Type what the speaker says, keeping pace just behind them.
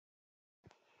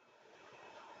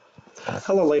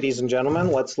Hello, ladies and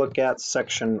gentlemen. Let's look at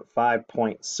section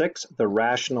 5.6, the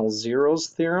rational zeros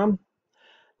theorem.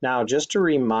 Now, just a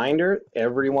reminder,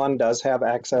 everyone does have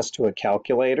access to a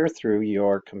calculator through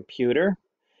your computer.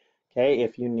 Okay,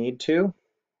 if you need to,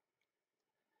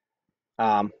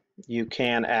 you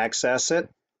can access it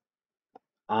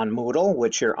on Moodle,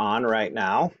 which you're on right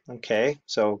now. Okay,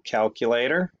 so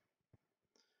calculator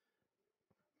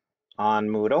on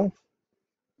Moodle.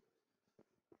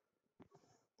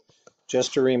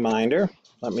 Just a reminder,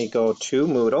 let me go to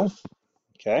Moodle.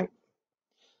 Okay,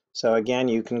 so again,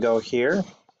 you can go here.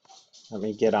 Let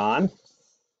me get on.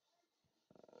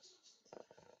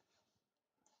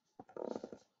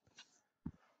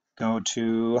 Go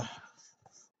to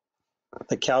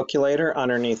the calculator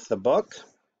underneath the book.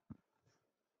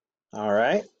 All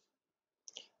right.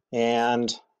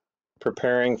 And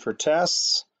preparing for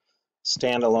tests,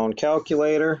 standalone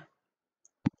calculator,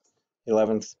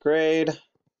 11th grade,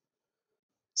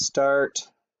 start,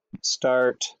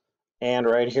 and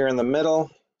right here in the middle,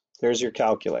 there's your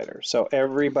calculator. So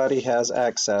everybody has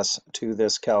access to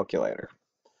this calculator.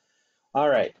 All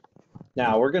right.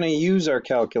 Now we're going to use our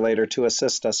calculator to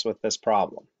assist us with this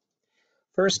problem.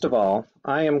 First of all,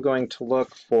 I am going to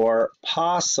look for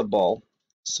possible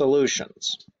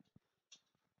solutions.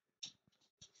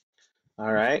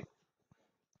 All right.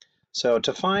 So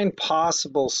to find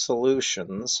possible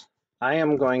solutions, I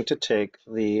am going to take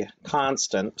the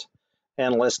constant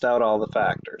and list out all the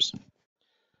factors.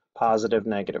 Positive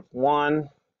negative 1,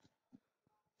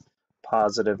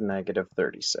 positive negative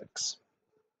 36.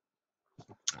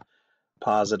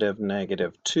 Positive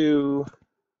negative 2,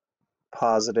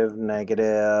 positive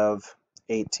negative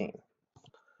 18.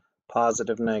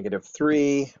 Positive negative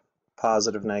 3,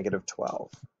 positive negative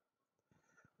 12.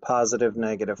 Positive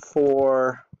negative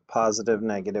 4, positive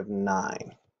negative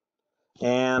 9.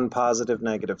 And positive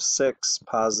negative 6,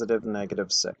 positive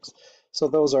negative 6. So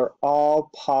those are all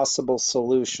possible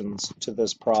solutions to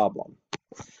this problem.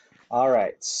 All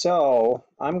right, so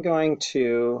I'm going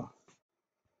to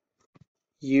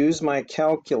use my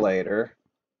calculator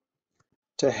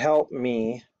to help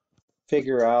me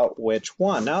figure out which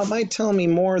one. Now, it might tell me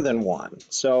more than one.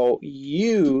 So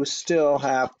you still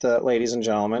have to, ladies and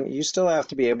gentlemen, you still have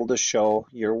to be able to show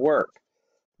your work.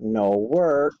 No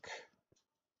work,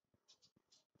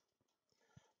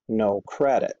 no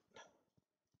credit.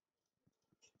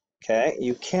 Okay,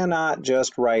 you cannot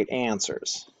just write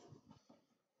answers.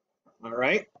 All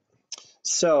right,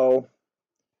 so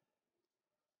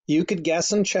you could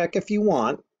guess and check if you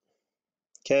want.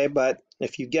 Okay, but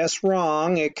if you guess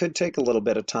wrong, it could take a little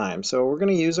bit of time. So we're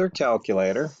going to use our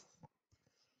calculator.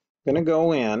 We're going to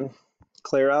go in,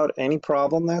 clear out any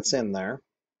problem that's in there,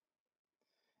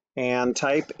 and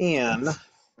type in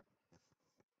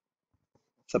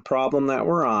the problem that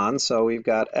we're on. So we've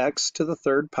got x to the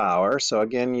third power. So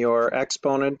again, your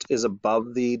exponent is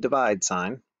above the divide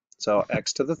sign. So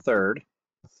x to the third.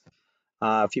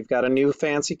 If you've got a new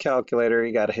fancy calculator,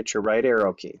 you got to hit your right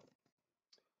arrow key.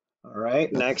 All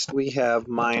right, next we have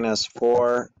minus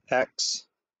 4x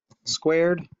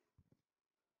squared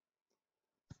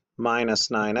minus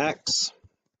 9x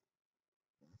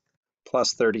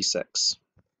plus 36.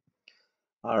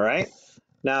 All right.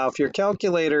 Now, if your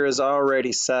calculator is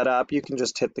already set up, you can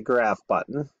just hit the graph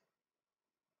button.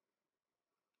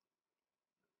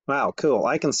 Wow, cool.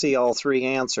 I can see all three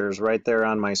answers right there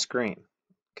on my screen.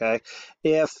 Okay.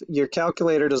 If your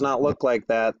calculator does not look like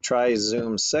that, try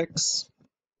Zoom 6.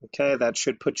 Okay, that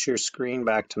should put your screen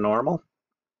back to normal.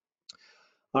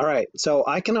 All right, so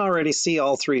I can already see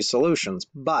all three solutions,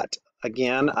 but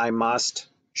again, I must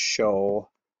show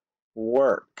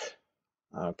work.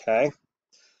 Okay.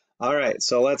 All right,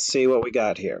 so let's see what we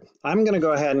got here. I'm going to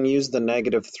go ahead and use the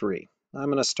negative 3. I'm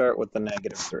going to start with the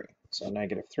negative 3. So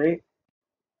negative 3.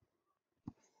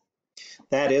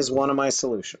 That is one of my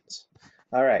solutions.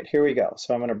 All right, here we go.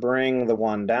 So I'm going to bring the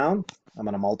 1 down. I'm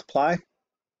going to multiply.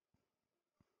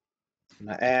 I'm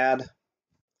going to add. I'm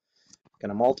going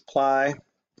to multiply.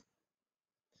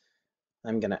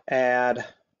 I'm going to add.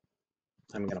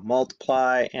 I'm going to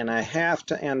multiply, and I have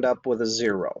to end up with a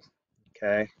 0.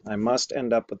 Okay, I must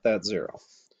end up with that 0.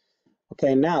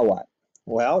 Okay, now what?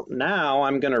 Well, now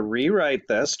I'm going to rewrite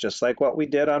this just like what we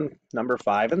did on number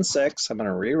 5 and 6. I'm going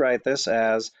to rewrite this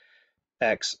as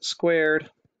x squared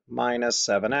minus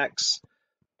 7x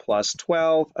plus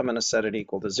 12. I'm going to set it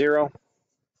equal to 0.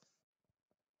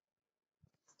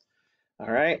 All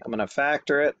right, I'm going to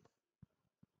factor it.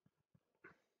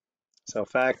 So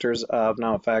factors of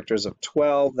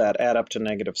 12 that add up to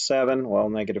negative 7, well,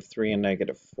 negative 3 and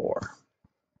negative 4.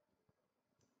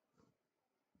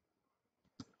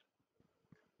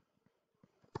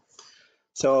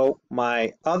 So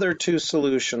my other two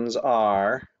solutions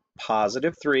are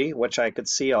positive 3, which I could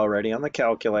see already on the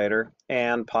calculator,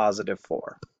 and positive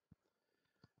 4.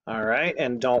 All right,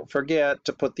 and don't forget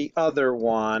to put the other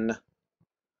one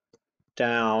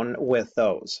down with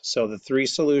those. So the three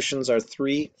solutions are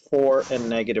 3, 4, and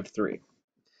negative 3.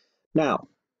 Now,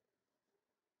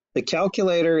 the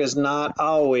calculator is not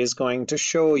always going to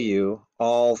show you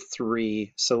all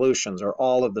three solutions or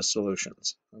all of the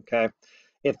solutions, okay?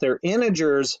 If they're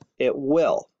integers, it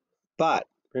will, but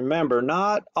remember,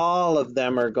 not all of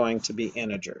them are going to be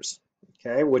integers,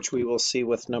 okay, which we will see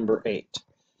with number 8.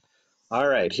 All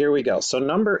right, here we go. So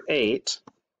number 8,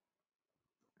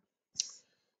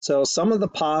 so some of the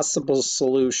possible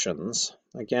solutions,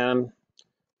 again,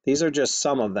 these are just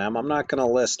some of them. I'm not going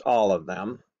to list all of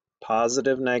them.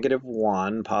 Positive negative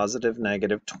 1, positive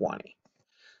negative 20,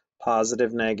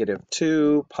 positive negative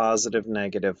 2, positive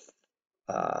negative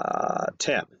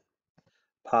 10,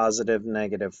 positive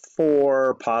negative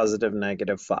 4, positive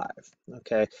negative 5.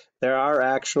 Okay, there are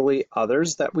actually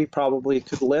others that we probably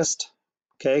could list,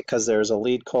 okay, because there's a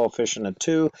lead coefficient of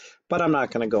 2, but I'm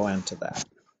not going to go into that.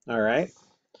 All right,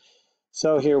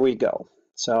 so here we go.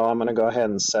 So I'm going to go ahead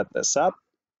and set this up.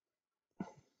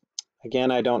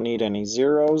 Again, I don't need any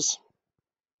zeros.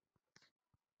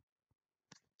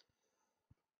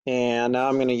 And now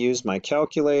I'm going to use my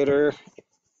calculator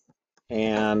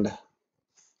and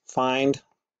find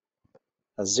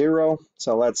a 0.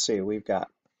 So let's see, we've got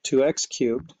 2x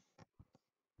cubed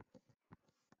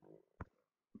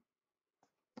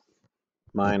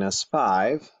minus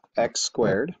 5x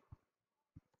squared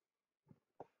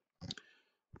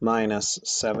minus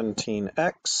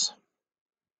 17x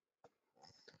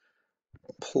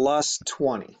plus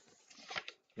 20.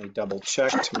 Let me double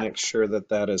check to make sure that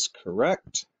that is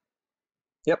correct.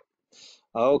 Yep.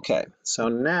 Okay, so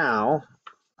now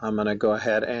I'm going to go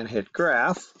ahead and hit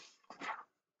graph.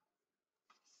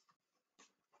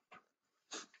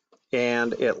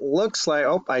 And it looks like,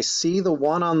 oh, I see the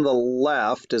one on the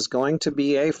left is going to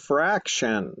be a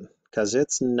fraction because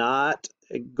it's not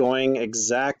going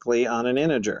exactly on an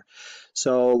integer.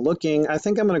 So looking, I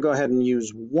think I'm going to go ahead and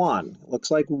use 1. It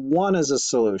looks like 1 is a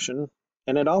solution,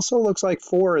 and it also looks like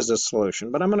 4 is a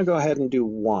solution, but I'm going to go ahead and do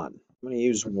 1. I'm going to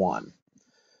use 1.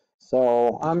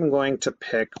 So I'm going to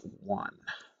pick 1.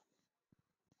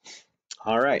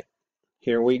 All right,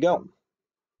 here we go.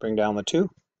 Bring down the 2,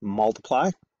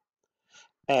 multiply,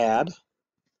 add,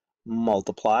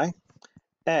 multiply,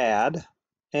 add,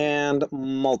 and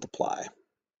multiply.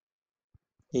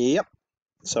 Yep,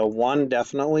 so 1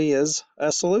 definitely is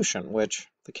a solution, which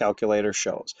the calculator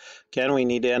shows. Again, we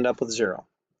need to end up with 0.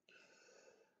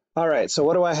 All right, so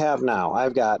what do I have now?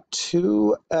 I've got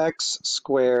 2x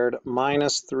squared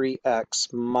minus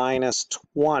 3x minus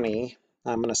 20.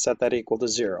 I'm going to set that equal to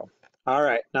 0. All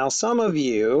right, now some of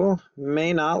you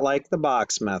may not like the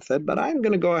box method, but I'm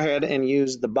going to go ahead and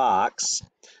use the box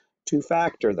to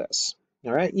factor this.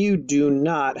 All right, you do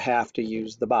not have to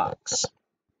use the box.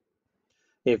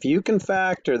 If you can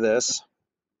factor this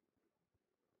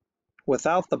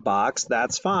without the box,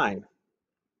 that's fine.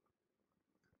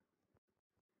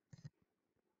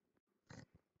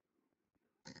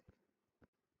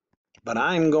 But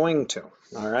I'm going to,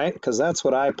 all right, because that's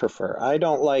what I prefer. I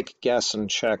don't like guess and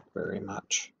check very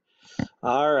much.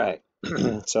 All right,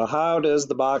 so how does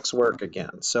the box work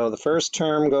again? So the first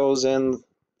term goes in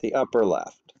the upper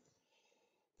left.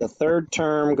 The third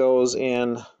term goes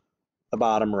in the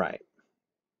bottom right.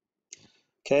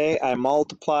 Okay, I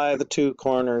multiply the two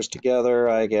corners together,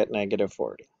 I get negative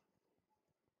 40.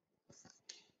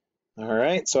 All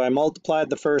right, so I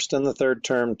multiplied the first and the third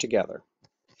term together.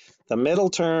 The middle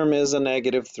term is a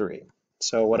negative 3.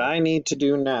 So what I need to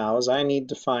do now is I need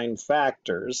to find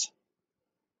factors.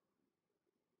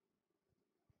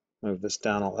 Move this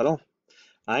down a little.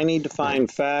 I need to find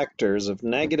factors of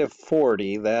negative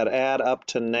 40 that add up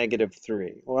to negative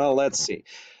 3. Well, let's see.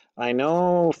 I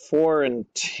know 4 and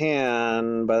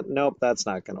 10, but nope, that's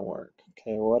not going to work.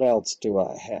 Okay, what else do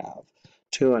I have?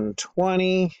 2 and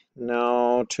 20?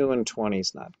 No, 2 and 20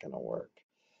 is not going to work.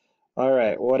 All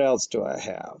right, what else do I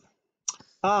have?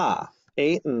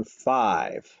 8 and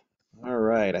 5. All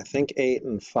right, I think 8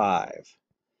 and 5.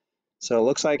 So it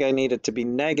looks like I need it to be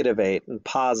negative 8 and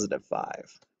positive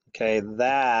 5. Okay,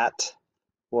 that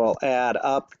will add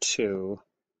up to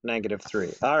negative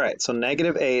 3. All right, so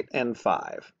negative 8 and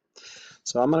 5.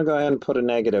 So I'm going to go ahead and put a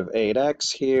negative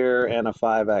 8x here and a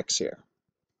 5x here.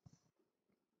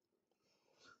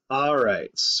 All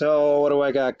right, so what do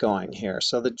I got going here?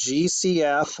 So the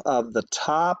GCF of the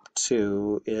top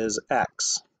two is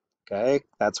x. Okay,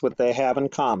 that's what they have in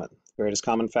common, greatest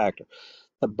common factor.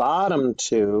 The bottom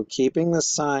two, keeping the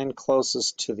sign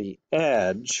closest to the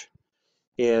edge,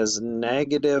 is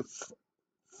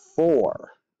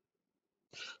 -4.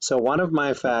 So one of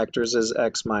my factors is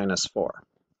x minus 4.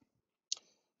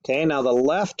 Okay, now the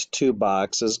left two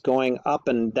boxes going up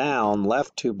and down,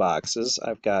 left two boxes,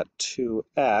 I've got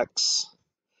 2x,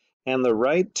 and the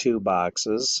right two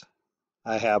boxes,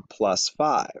 I have plus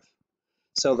 5.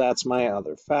 So that's my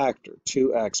other factor,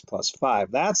 2x plus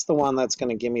 5. That's the one that's going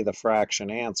to give me the fraction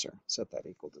answer. Set that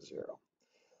equal to 0.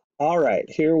 All right,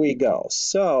 here we go.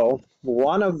 So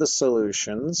one of the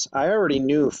solutions, I already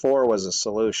knew 4 was a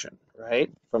solution,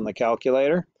 right, from the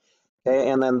calculator. Okay,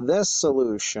 and then this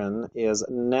solution is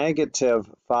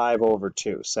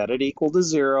 -5/2. Set it equal to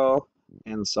 0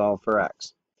 and solve for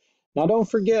x. Now don't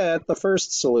forget the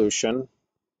first solution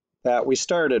that we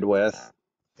started with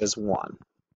is 1.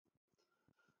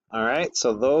 All right,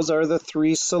 so those are the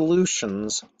 3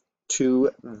 solutions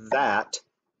to that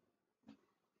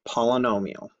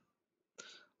polynomial.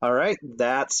 All right,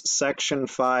 that's section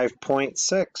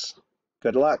 5.6.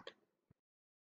 Good luck.